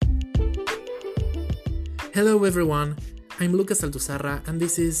Hello everyone, I'm Lucas Altuzarra and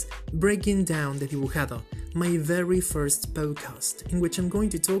this is Breaking Down the Dibujado, my very first podcast in which I'm going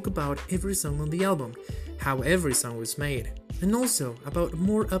to talk about every song on the album, how every song was made, and also about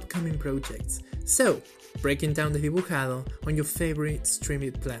more upcoming projects. So, Breaking Down the Dibujado on your favorite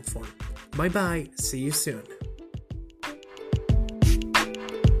streaming platform. Bye bye, see you soon.